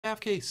half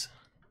case.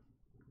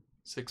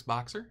 6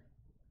 boxer.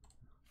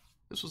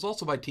 This was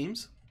also by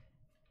teams.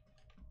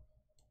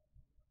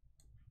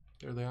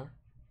 There they are.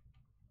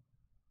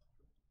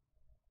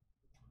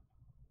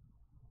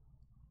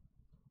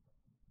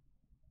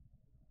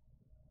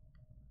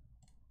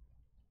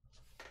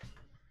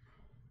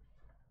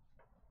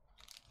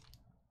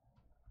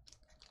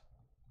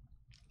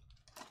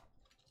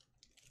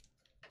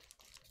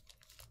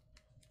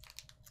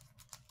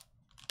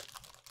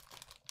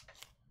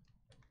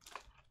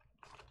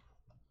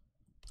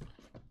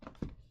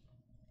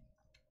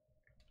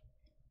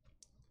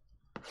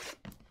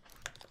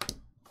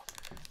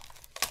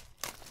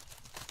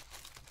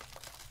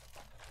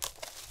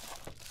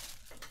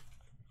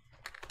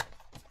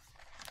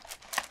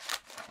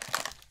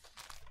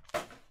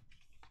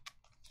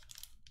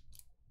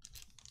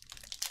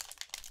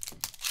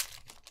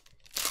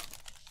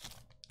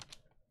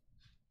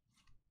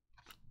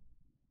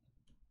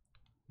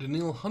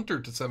 Daniil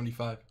Hunter to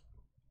 75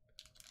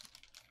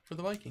 for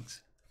the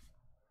Vikings.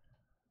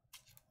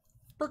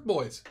 Burke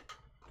Boys.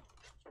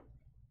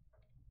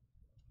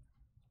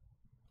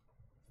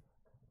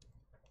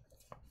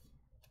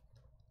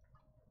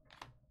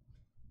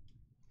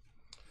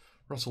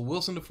 Russell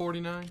Wilson to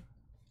 49.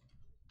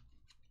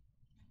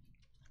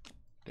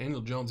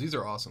 Daniel Jones. These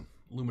are awesome.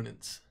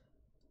 Luminance.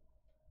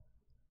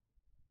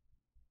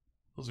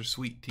 Those are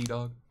sweet,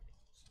 T-Dog.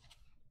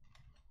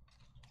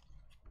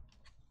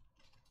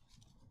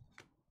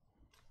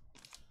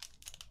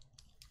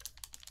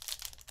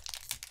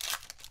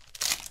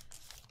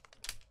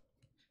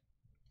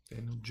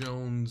 Daniel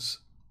Jones,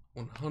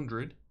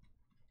 100.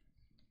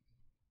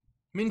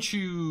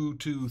 Minshew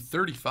to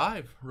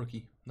 35,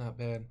 rookie. Not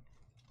bad.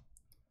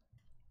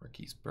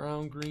 Marquise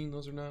Brown, green.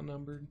 Those are not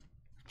numbered.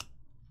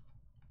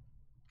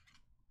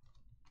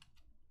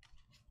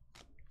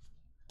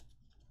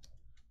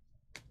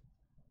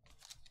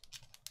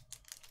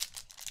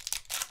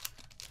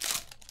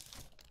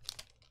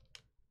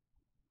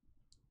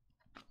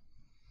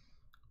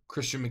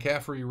 Christian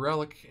McCaffrey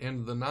relic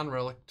and the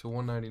non-relic to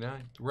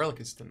 199. The relic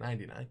is to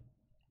 99.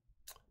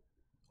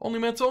 Only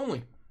Mets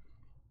only.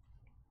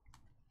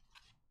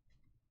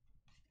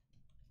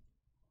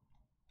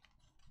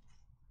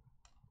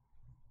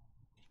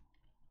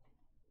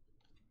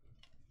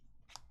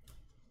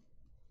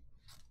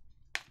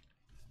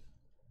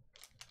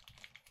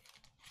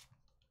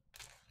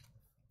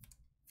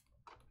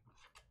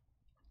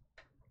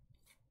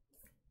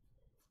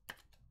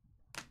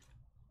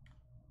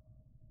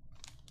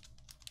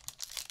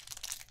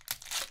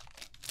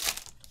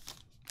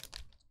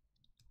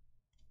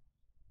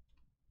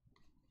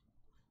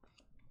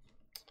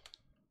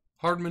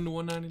 Hardman to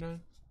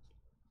 199.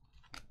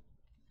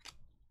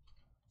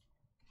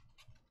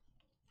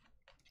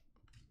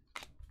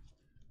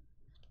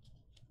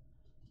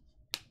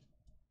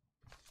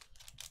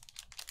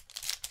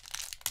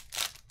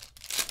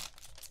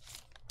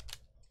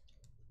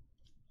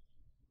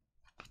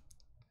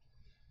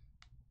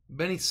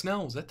 Benny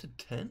Snell, is that to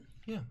 10?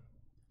 Yeah.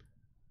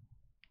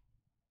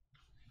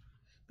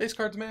 Base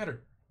cards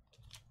matter.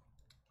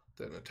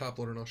 Then a top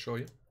loader and I'll show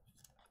you.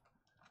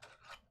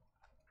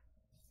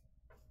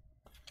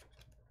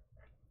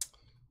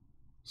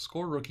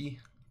 Score rookie,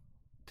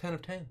 10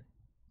 of 10.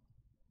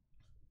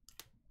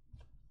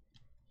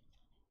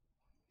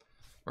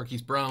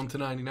 Marquise Brown to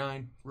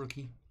 99,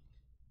 rookie.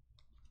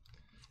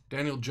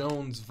 Daniel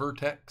Jones,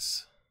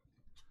 Vertex.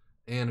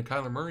 And a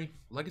Kyler Murray,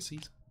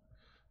 Legacies.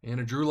 And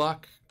a Drew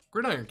Lock,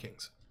 Gridiron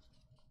Kings.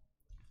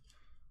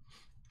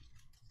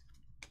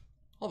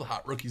 All the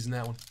hot rookies in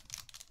that one.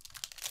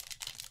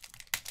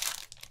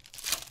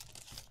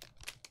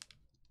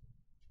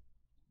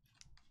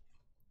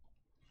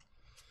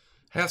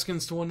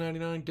 Haskins to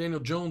 199. Daniel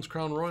Jones,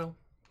 Crown Royal.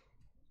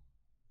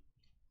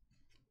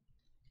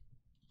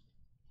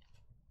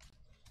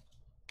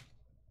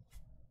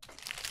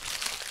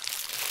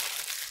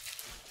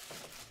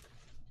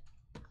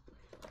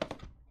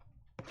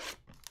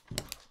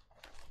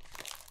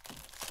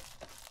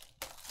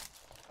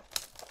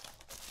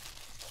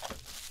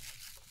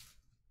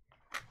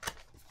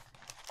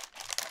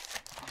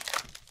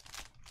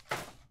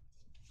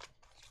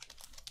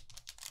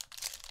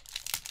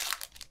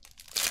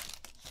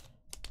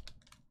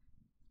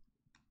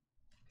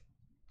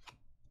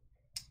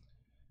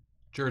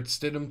 Jarrett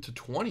Stidham to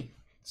 20.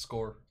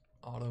 Score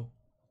auto.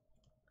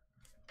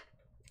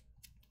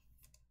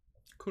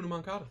 Kuna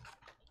Moncada.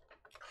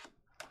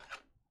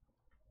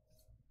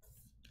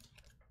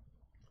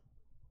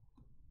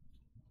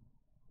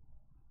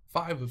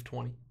 5 of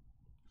 20.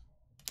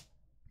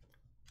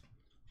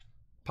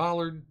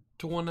 Pollard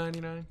to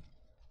 199.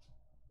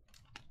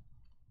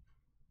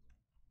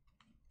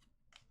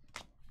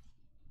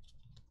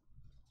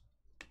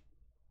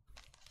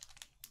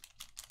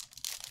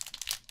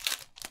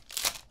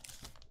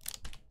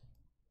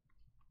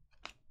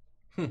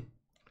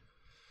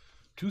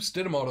 Two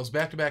Stidham autos,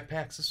 back-to-back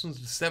packs. This one's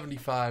the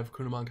 75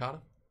 Kuna Moncada.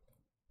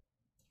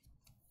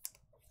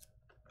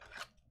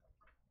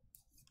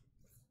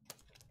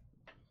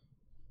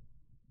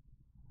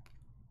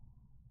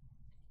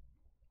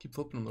 Keep keep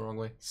flipping them the wrong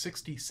way.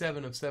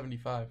 67 of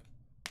 75.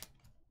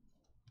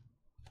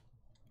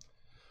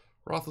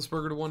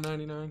 Roethlisberger to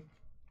 199.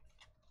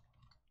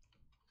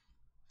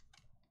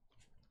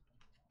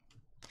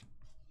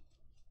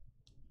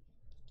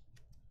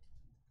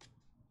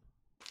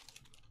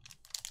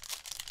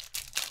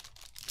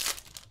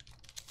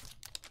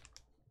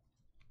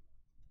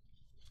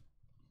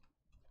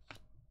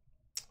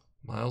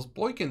 Miles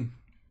Boykin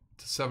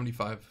to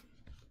 75.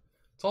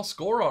 It's all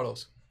score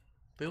autos.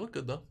 They look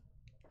good, though.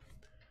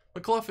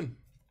 McLaughlin.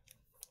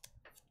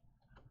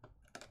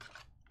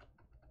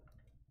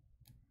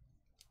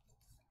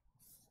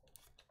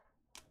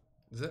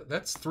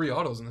 That's 3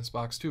 autos in this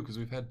box, too, because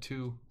we've had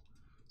 2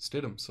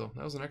 Stidham, so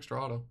that was an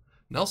extra auto.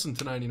 Nelson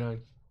to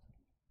 99.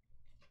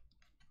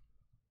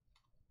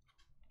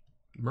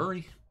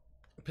 Murray.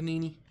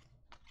 Panini.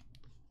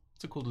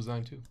 It's a cool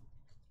design, too.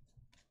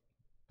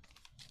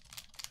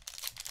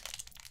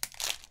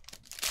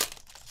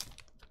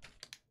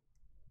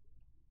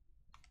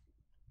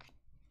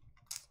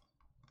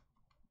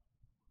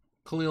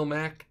 Khalil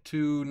Mack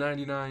to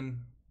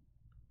 99.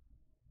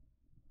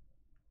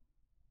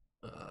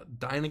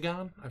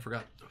 Dynagon? I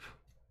forgot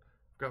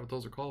what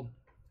those are called.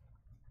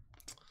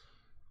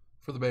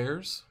 For the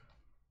Bears.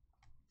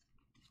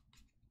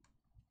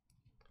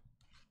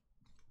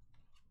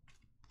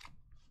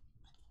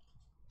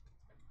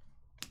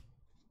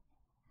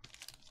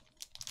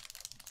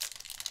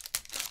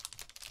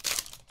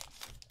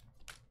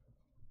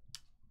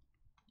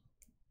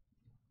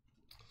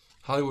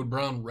 Hollywood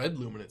Brown Red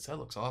Luminance. That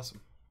looks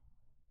awesome.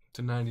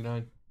 To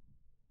 99.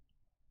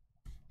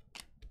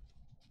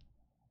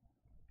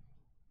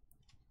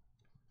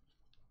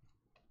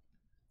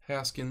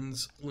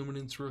 Haskins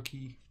Luminance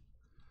rookie.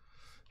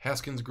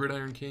 Haskins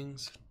Gridiron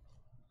Kings.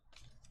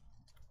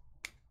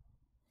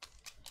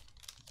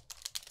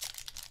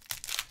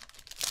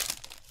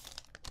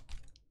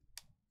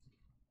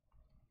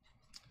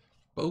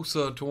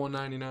 Bosa to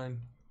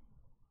 199.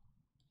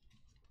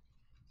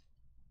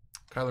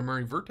 Kyler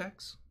Murray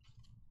Vertex.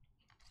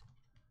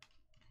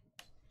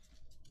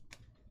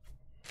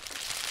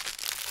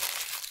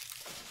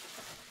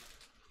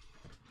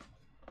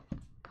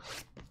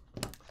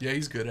 Yeah,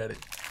 he's good at it.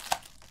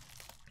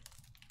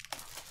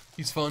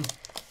 He's fun.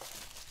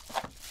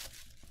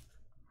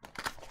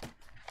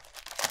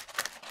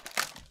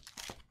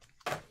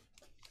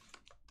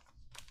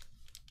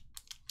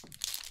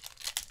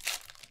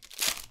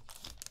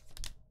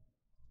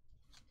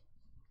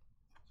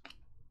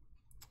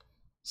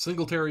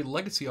 Singletary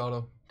Legacy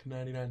Auto to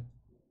 99.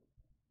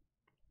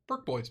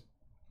 Burke Boys.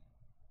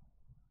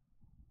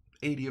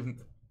 80 of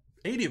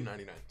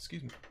 99,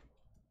 excuse me.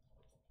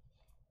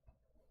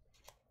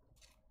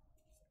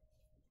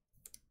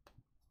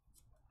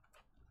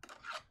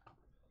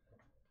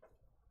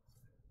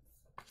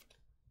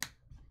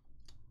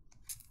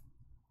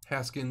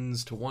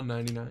 Haskins to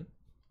 199.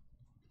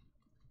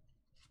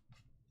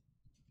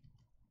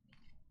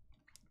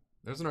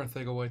 There's an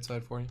Arthego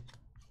Whiteside for you.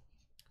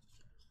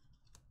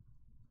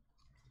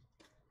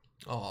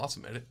 Oh,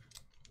 awesome edit.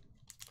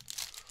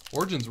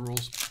 Origins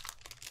rules.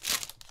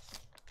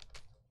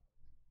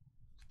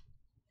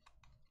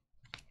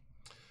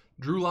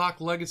 Drew Lock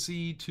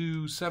Legacy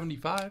to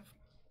 75.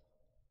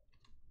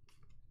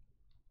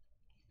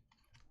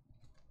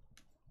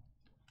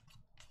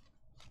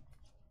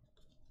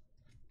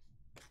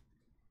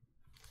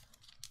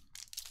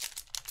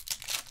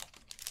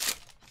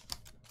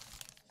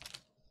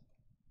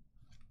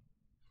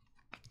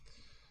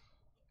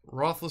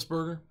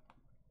 Roethlisberger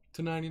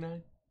to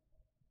 99.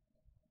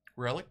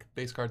 Relic,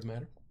 base cards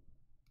matter.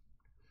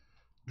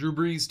 Drew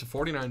Brees to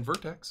 49,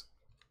 Vertex.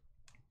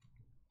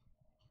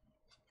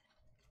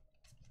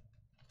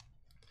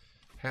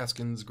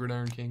 Haskins,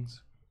 Gridiron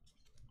Kings.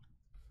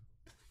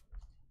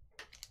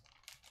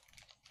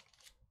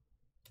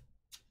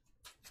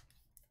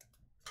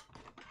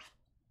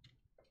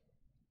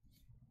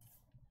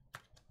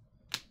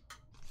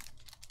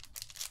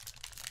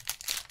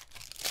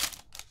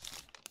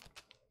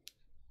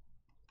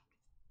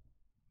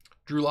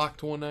 Drew Lock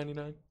to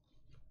 199.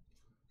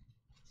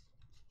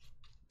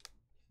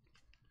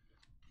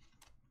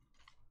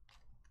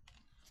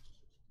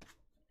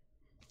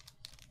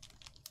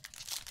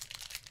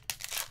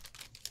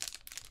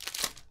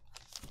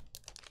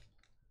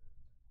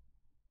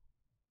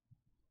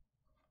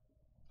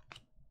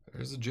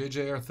 There's a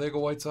JJ Arthego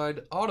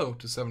Whiteside auto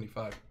to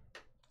 75.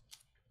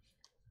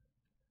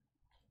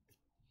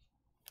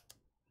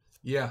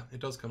 Yeah, it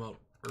does come out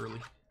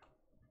early.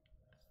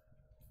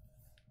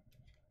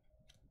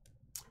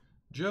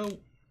 Joe.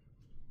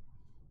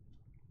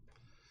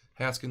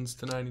 Haskins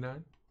to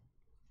 99.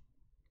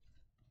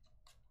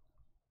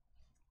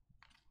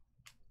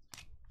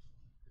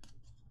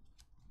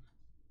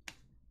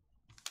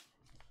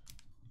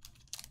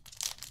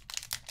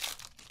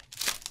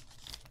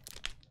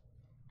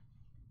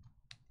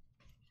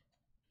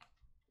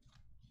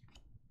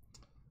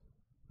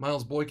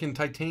 Miles Boykin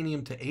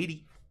Titanium to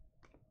 80.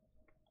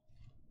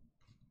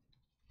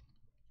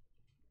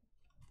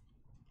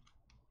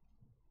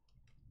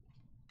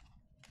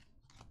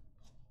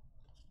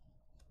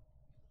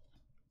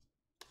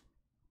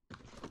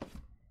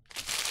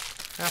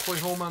 Halfway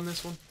home on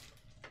this one.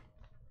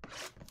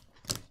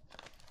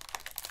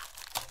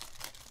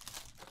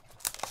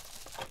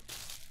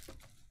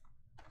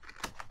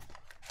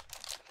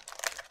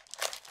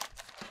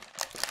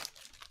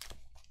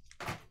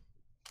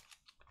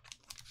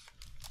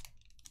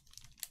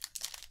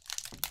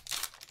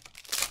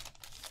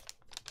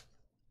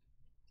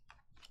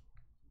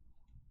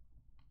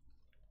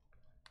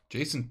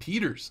 Jason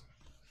Peters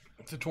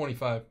to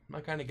 25. My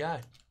kind of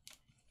guy.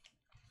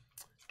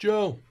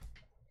 Joe.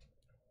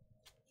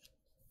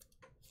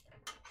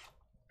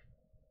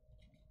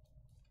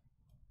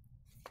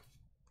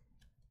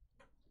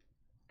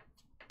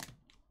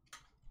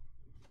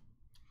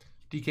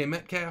 DK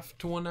Metcalf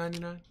to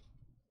 199.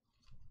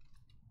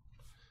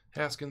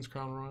 Haskins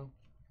Crown Royal.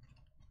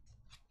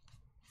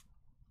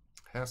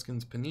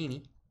 Haskins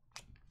Panini.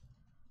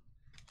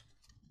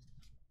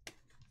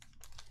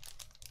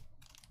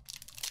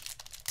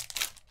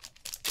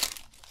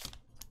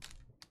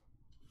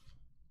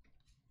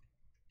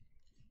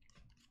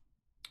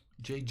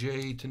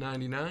 JJ to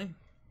 99.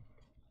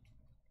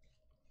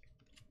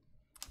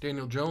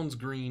 Daniel Jones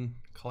Green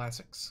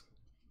Classics.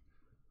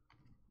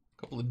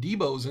 A couple of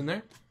Debos in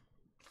there.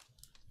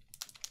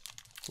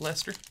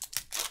 Lester.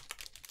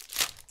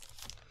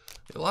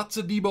 Lots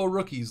of Debo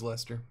rookies,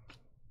 Lester.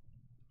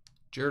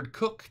 Jared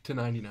Cook to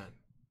 99.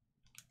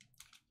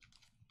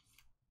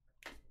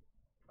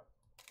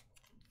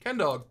 Ken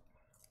Dog.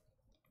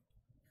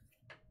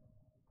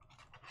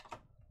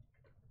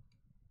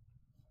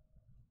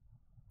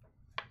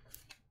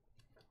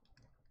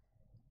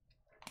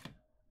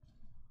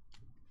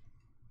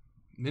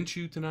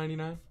 Minshew to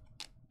 99.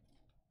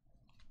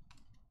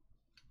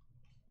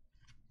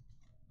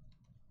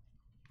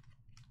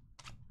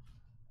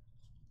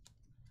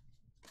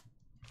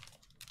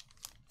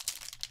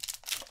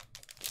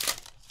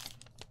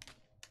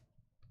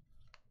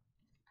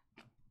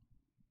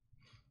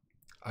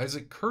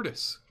 Isaac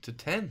Curtis to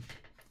 10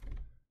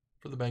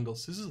 for the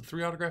Bengals. This is a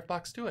 3 autograph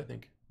box too, I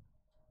think.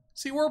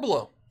 See, we're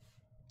below.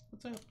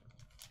 What's that?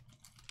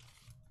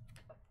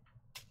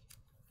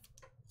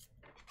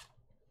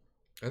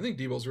 I think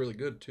Debo's really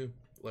good too,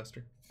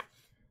 Lester.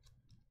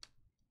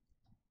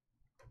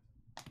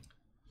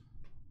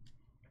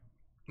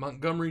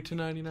 Montgomery to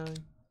 99.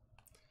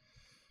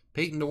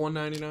 Peyton to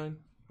 199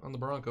 on the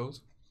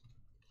Broncos.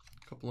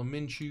 A couple of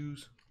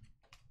Minshews.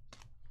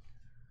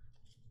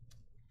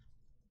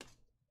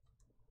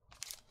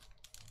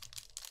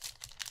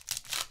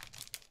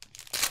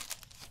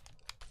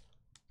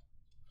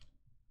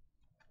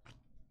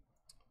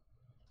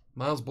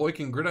 Miles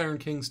Boykin, Gridiron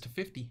Kings to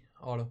 50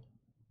 auto.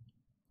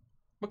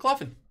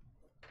 McLaughlin.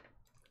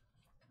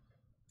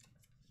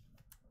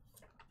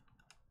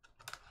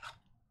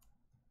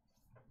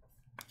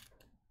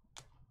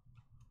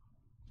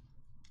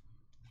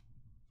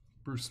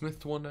 Bruce Smith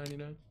to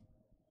 199.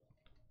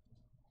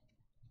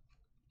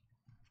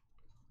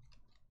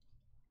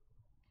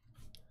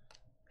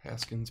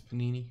 Haskins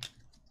Panini.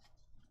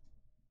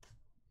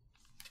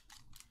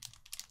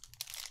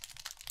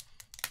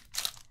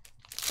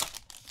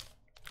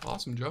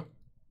 Awesome, Joe.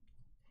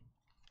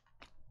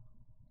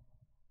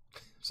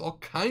 There's all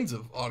kinds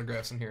of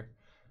autographs in here.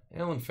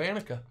 Alan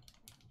Faneca.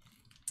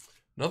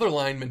 Another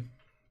lineman.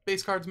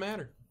 Base cards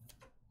matter.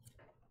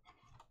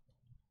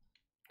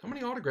 How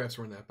many autographs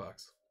were in that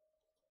box?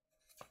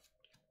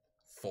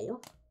 4?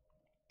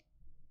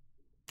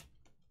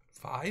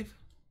 5?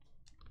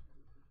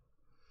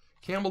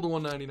 Campbell to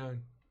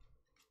 199.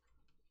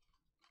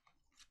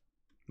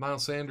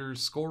 Miles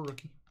Sanders, score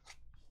rookie.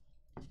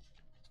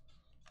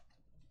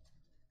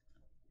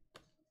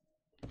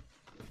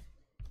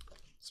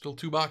 Still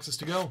 2 boxes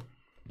to go.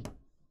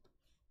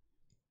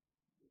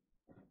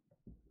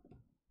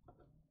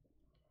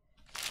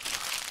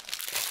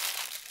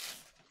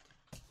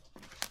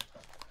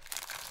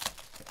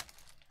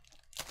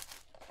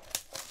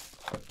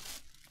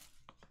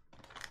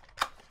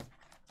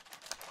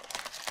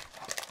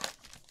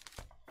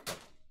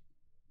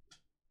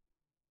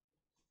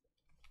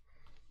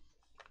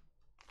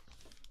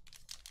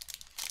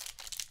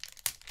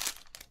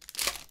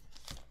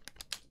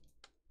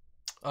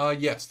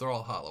 Yes, they're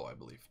all hollow, I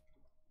believe.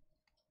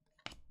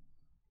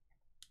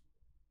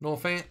 Noah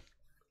Fant,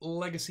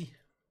 Legacy.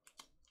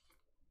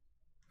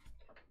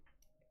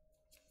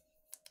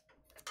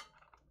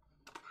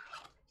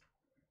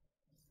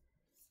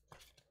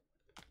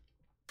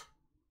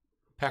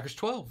 Packers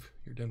 12,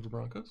 your Denver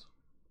Broncos.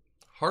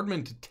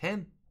 Hardman to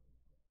 10.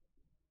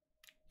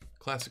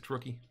 Classics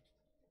rookie.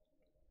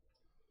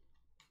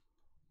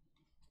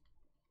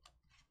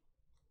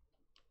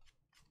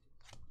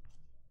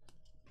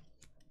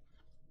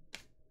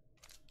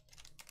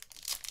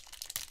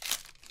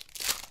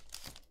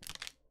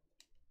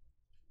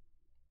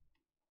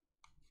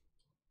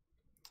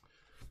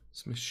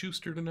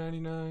 Smith-Schuster to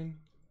 99.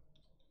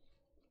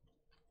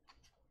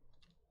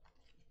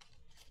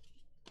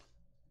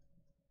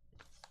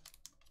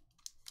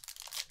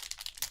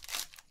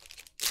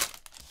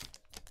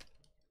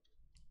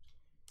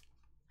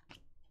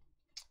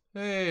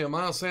 Hey, a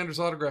Miles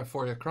Sanders autograph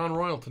for you. Crown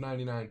Royal to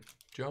 99.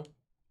 Joe?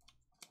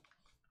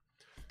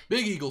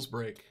 Big Eagles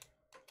break.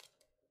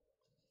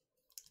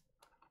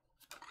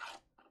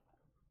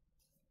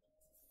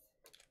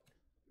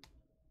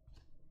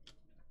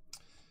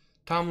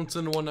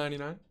 Tomlinson to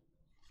 199.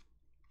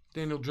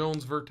 Daniel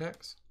Jones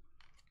Vertex.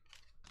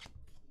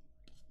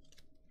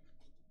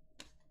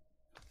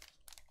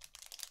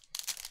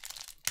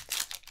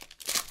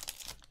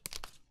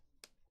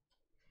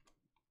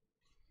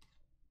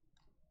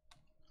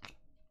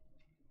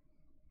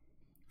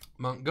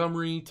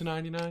 Montgomery to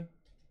 99.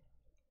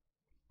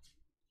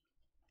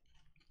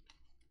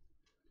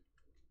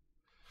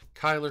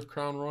 Kyler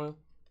Crown Royal.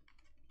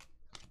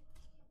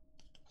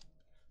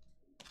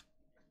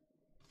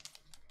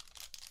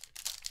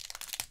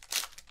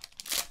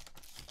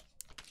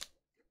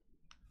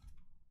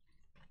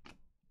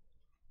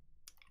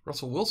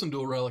 Russell Wilson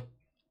dual relic.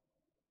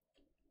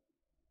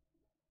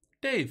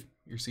 Dave,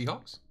 your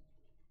Seahawks.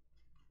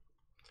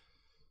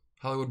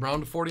 Hollywood Brown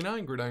to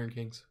 49, Gridiron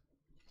Kings.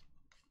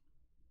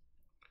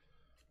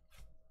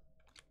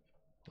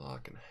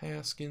 Locke and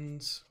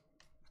Haskins.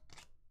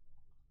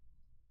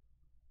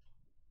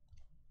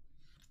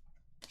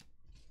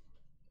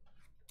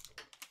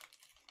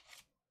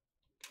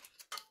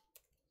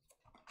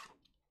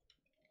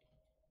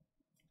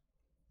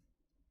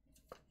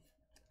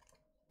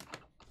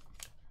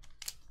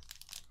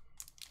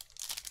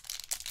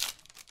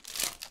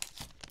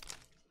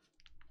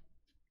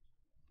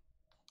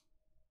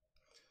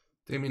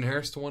 Damian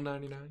Harris to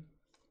 199.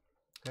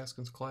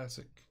 Haskins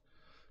Classic.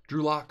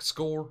 Drew Lock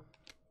Score.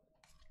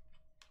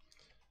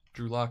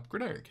 Drew Lock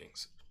Gridiron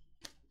Kings.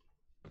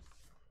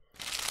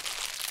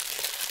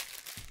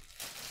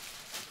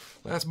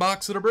 Last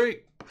box of the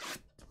break.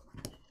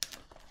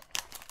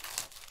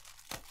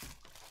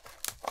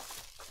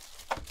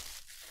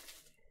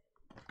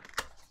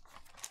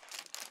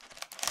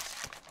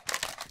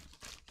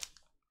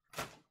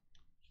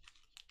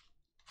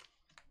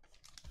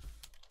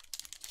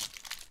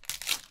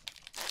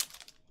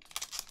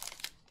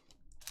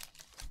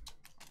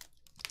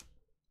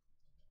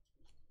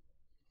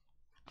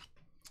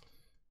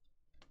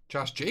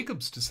 Josh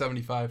Jacobs to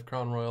 75,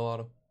 Crown Royal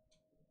Auto.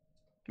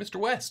 Mr.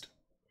 West.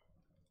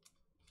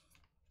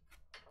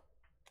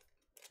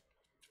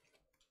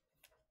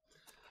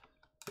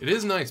 It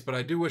is nice, but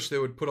I do wish they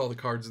would put all the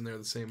cards in there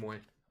the same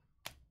way.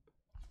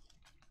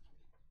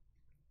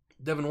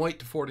 Devin White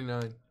to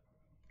 49.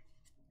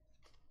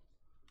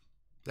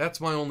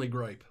 That's my only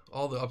gripe.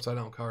 All the upside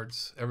down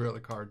cards, every other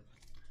card.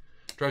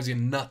 Drives you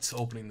nuts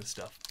opening this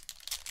stuff.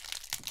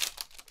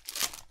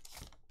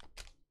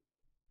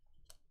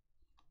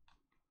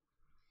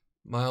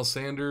 Miles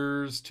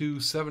Sanders to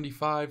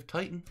 75,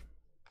 Titan.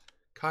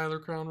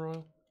 Kyler Crown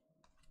Royal.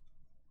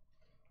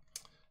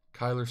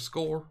 Kyler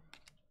Score.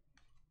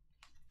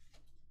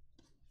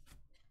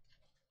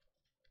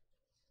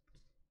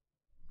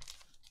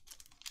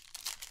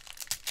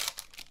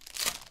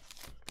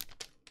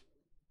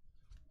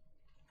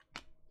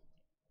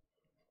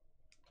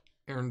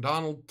 Aaron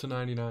Donald to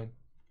 99.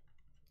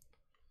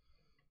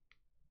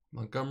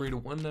 Montgomery to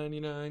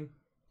 199.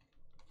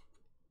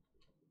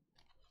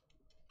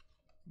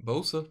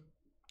 Bosa,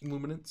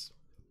 Luminance.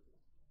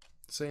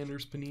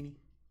 Sanders, Panini.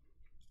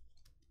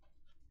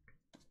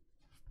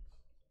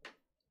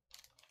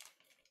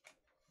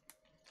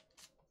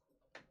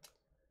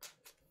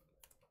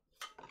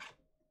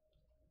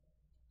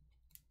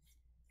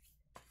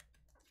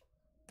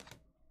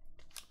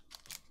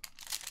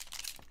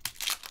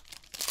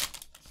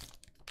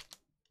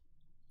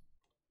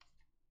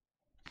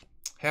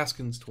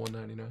 Haskins to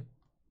 199.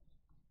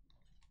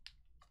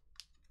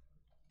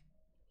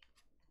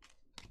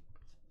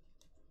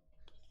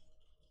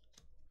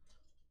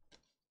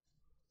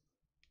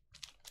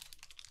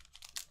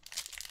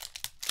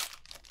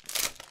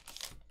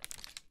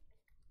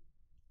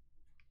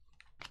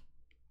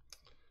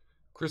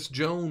 Chris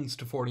Jones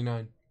to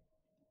 49.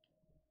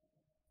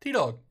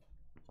 T-Dog.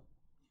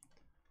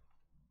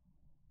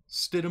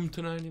 Stidham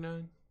to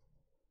 99.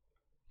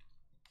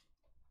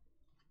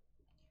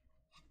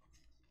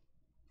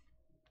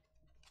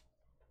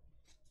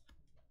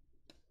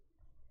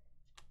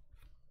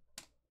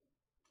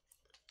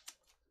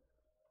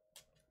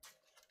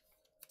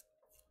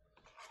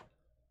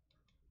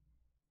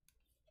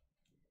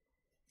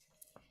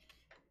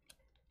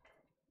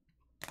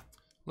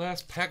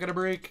 Last packet of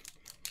break.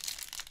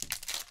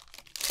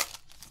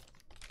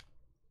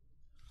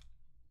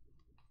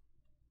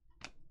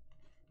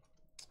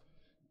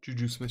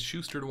 Juju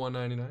Smith-Schuster to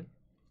 199.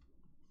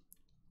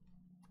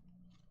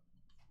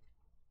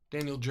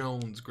 Daniel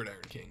Jones,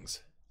 Gridiron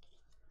Kings.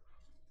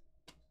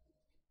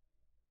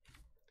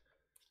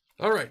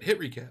 All right, hit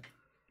recap.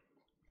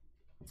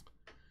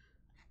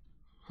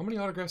 How many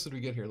autographs did we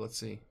get here? Let's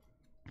see.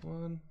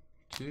 1,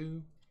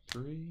 2,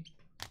 3,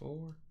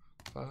 4,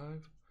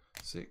 5,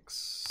 6,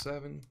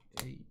 7,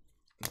 8,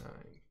 9,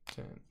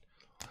 10, 11,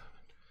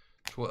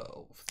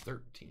 12,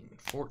 13,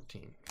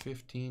 14,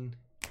 15,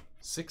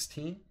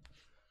 16.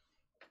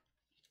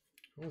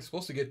 We're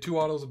supposed to get 2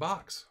 autos a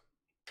box.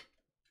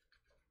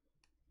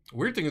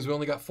 Weird thing is we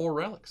only got 4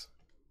 relics.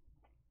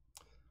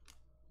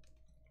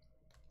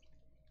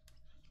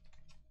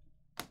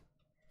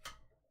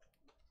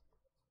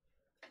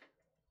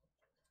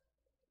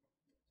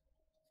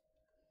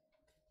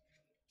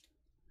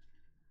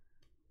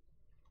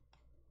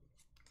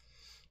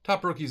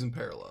 Top rookies and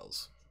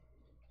parallels.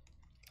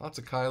 Lots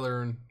of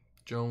Kyler and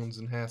Jones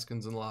and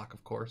Haskins and Locke,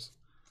 of course.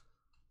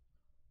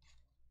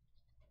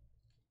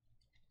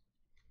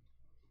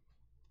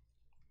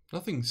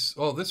 Nothing's...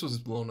 Oh, this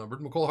was low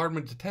numbered. McCole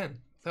Hardman to 10.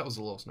 That was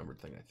the lowest numbered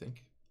thing, I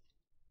think.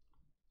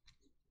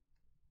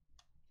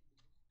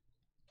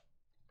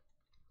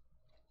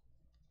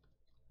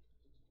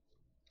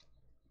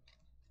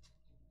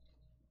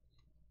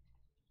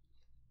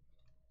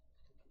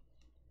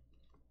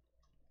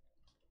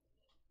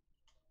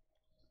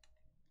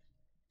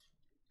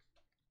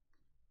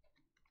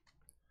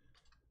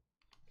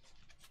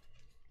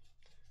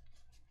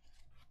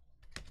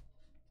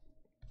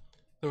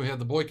 Then we had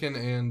the Boykin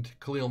and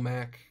Khalil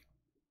Mack,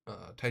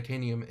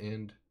 Titanium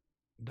and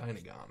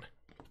Dynagon.